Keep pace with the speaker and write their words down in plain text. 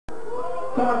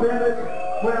Time bandits,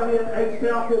 Brownlee and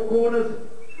H-Town, Four Corners,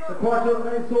 the Christchurch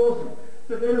main source,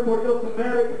 to everybody else in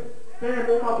Matic, damn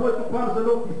all my boys from Punters and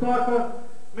North Cypher,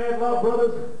 Mad Love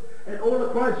Brothers, and all the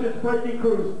Christchurch breaking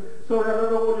crews. Sorry, I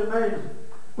don't know all your names,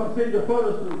 but send your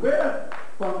photos through. Where?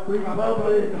 From Green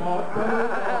Bubbly,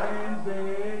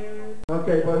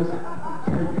 okay, boys.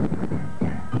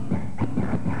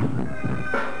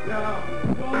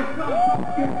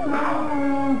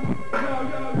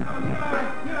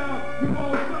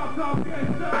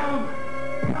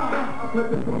 Let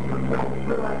the push the phone,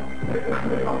 relax, take a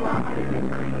swing of life.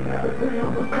 Everything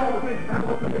on the phone,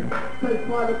 take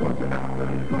flight of push it out,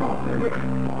 come on,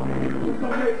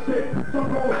 some next shit, some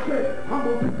raw shit, I'm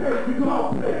gonna be paid, you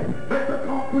go there. Let the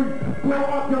concrete blow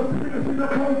up your stickers in the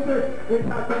process.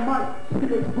 Ignite the mic,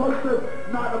 speed explosive,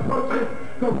 not approaching,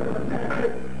 go to the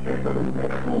tangent, into the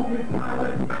stage, moving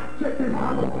silence. Check this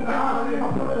hammer from the island,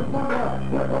 I'm putting the fire,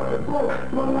 we're on the floor,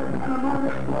 blow like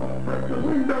Panamanic, break the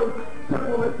windows,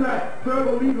 simple as that.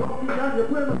 Verbally locking down your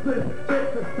premises.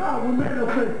 Check the style we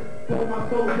manifest. For my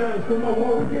soldiers, for my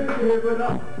warriors, give it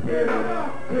up, give it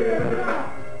up, give it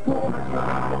up. For my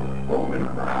tribe, open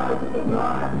up the eyes of the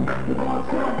blind. You want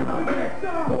some, come get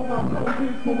some. For my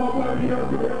soldiers, for my warriors,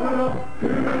 give it up,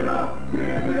 give it up, give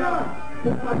it up.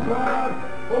 For my tribe,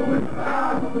 open up the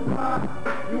eyes of the blind.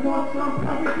 You want some,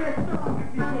 come and get some.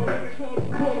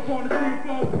 Call upon the sea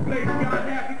flow, blaze God,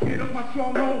 advocate of my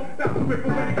strong hold. That's the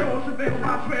ripple when it goes, avail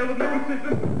my trail of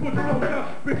lyricism. Put soldier,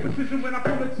 big precision when I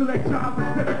pull it to like child.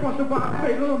 Step across the vibe,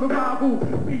 fatal on arrival.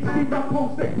 Beach keep my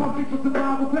post, stay pumping for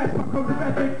survival. Blast my code of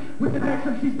ethic with the next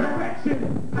MC's direction.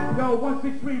 Yo,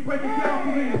 163, break it down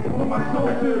for me. For my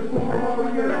soldiers, for my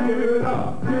warriors, give it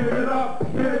up, give it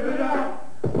up, give it up.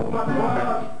 For my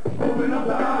tribe, open up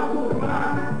the eyes of the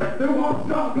blind. They want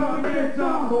some, come and get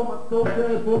some. For my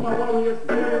soldiers, for my warriors,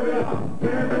 give it up,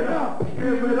 give it up,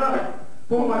 give it up.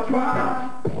 For my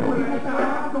tribe, open up the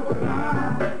eyes of the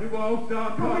blind. You won't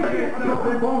stop, come and get some. I'm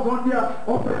dropping bombs on ya,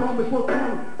 off the bomb before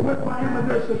time. With my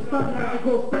ammunition, stunning out and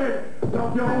go spin.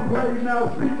 Dump your own grave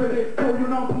now, sleep in it. So you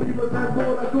non-believers have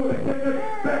thought I do it, get it.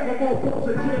 Back up all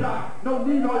force and Jedi. No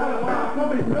need no alibi.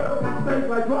 Come in here on stage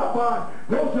like drop-by.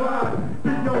 Close your eyes,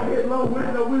 keep your head low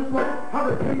when the wind blows.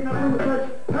 Hurricane, I do it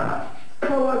like,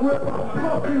 so like whip up,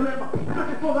 close the limb.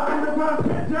 Looking for the underground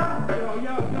pit, yeah?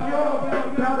 Yo,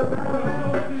 down the back.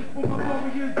 For my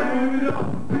warriors, give it up,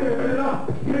 give it up,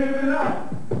 give it up.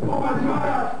 For my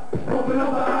tribe, open up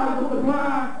the eyes of the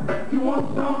blind. You want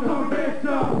some, come and get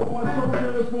some. For my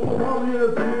soldiers, for my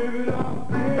warriors, give it up,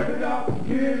 give it up,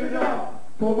 give it up.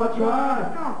 For my tribe,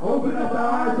 open up the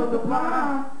eyes of the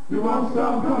blind. You want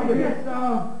some, come and get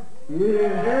some.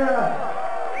 Yeah.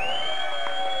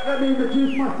 Let me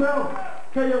introduce myself.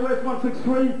 KOS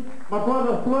 163, my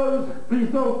brother Flowz, please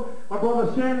don't, my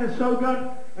brother Shannon Shogun,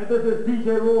 and this is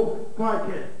DJ Raw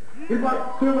Podcast. He's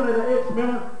like Terminator X,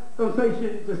 man. Don't say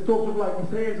shit, just talks with like his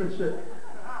hands and shit.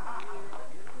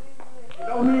 You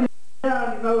know me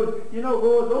down, you know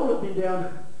Raw's always been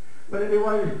down. But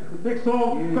anyway, next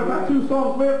song, got about 2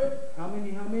 songs left. How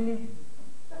many?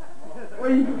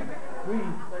 3.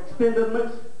 Extended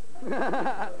mix.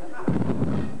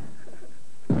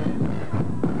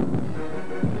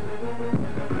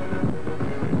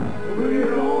 Bring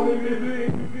it on if you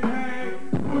think you can hang.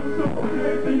 Put some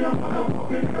hands in your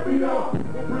motherfucking area.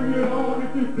 Bring it on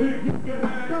if you think you can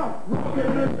hang. Rock it,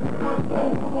 let's put my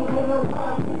soul, I'm on the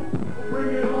rival.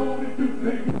 Bring it on if you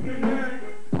think you can hang.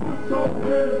 Put some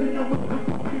hands in your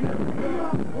motherfucking area.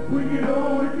 Bring it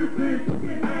on if you think you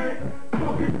can hang.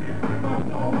 Fuck it, let's put my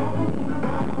soul, I'm on the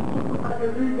rival. Like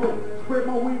an eagle, spread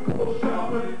my wings, go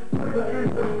shopping. Play the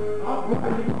anthem, I'm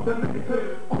rising up the native.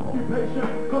 Occupation,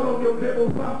 call on your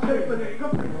devils, I'm chasing it.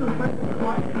 Come fix the face with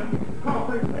my enemies.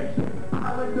 Confrontation,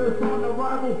 islanders on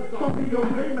arrival. Stopping your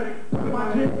payment with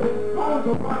my gentle. Arms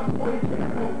are right for the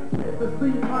candle. Set the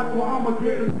scene time for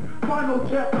Armageddon. Final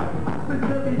chapter, I send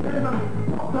every venom.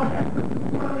 Off the essence,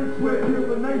 running sweat to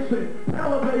the nation.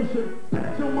 Elevation,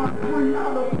 set your mind free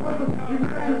out of prison.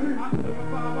 Imagine I live a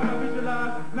fire when I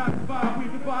visualize. 9 to 5, we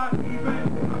divide even.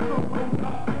 I'm so rolled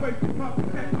up, wasting my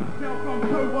protect myself from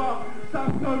co-op.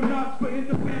 Some go nuts for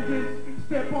independence.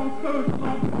 Step on stones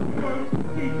along the roads.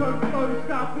 Decode flows,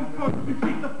 south and coast. We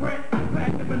seek the threat.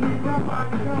 Back to the new round. We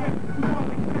want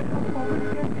to get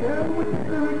with the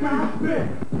lyric I spit.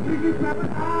 Figures grab an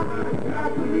eye, I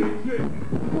believe it.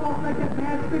 Walk like a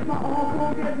matchstick, my arm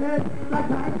won't get hit. Like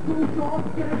high school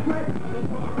songs, get a grip.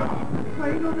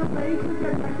 Playing on the bass and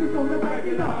get practice on the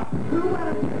regular. Who had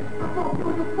a tip? I thought you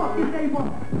was a fucking neighbor.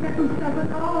 Metal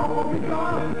 7, oh my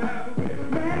god.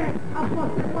 Man, I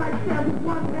busted right there with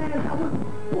one hand. I was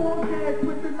born dead,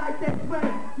 twisted like that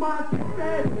friend. My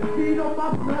success, beat on my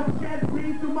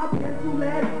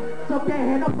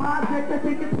in a project, they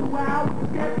think it's 2 hours.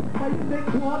 Get why you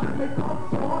make one, I make up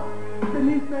short. Then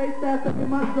these days, that's up in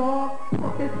my dog.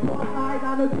 Fuck this one night,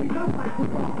 I don't need no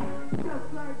microphone.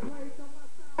 Just like place on my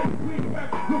side. Sweet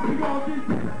rap, look beyond this.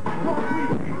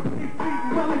 Concrete,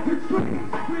 Wellington streets.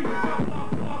 Street,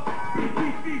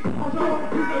 speak, I'll show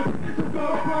you know this is go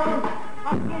firm.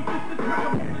 I flow just the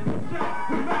crowd,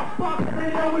 the mouth spots, they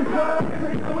know it's up,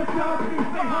 they know it's up, they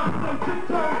hot, so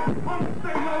tiptoe. I'm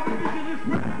stay low, the vision is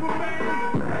rap for me.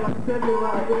 Like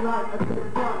cellulite, good night, I take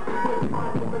fun. Put my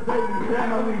from the daily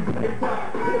families, they fly.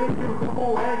 Hitting you from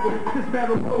all angles, this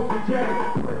metal goes to jail.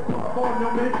 Flip flop on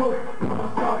your mental, I'ma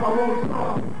stop, I won't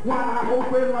stop. When I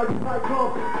open like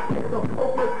cyclones, it's the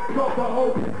focus, drop the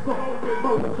open, so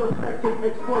motor protection,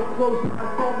 explode close, I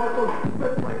saw my those,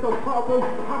 flip like those cargoes,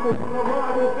 I'm on the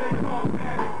rival. They call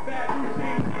bad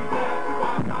routine, I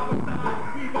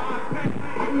we buy pain,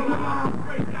 we lie,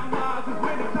 break down lies, as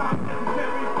many times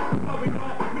necessary. Coming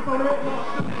off, we don't know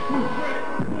lost, true friend,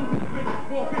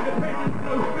 walk independent,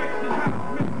 no fiction, house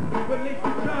mix, release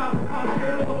the job, I'll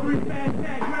get all 3 bad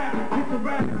tag rap, hit the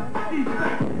rap, these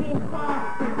things,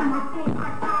 4-5, they do the full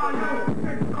like fire,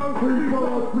 take so, 3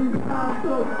 balls, 3 times,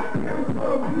 so, every so,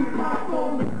 keep my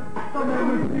phone. Some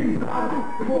MCs I do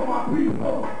for my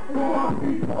people,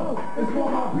 it's for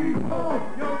my people.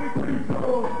 Yo, we 3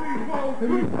 souls, 3 foes,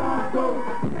 3 times so,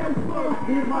 and slow,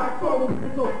 in my soul,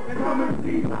 and some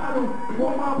MCs I do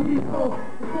for my people,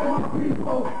 it's for my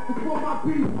people, it's for my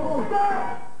people. Stop!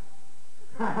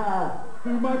 Haha,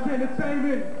 too much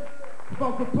entertainment,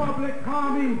 fuck the public,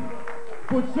 homie,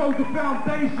 but show the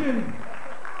foundation,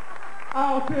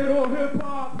 Aotearoa hip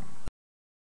hop.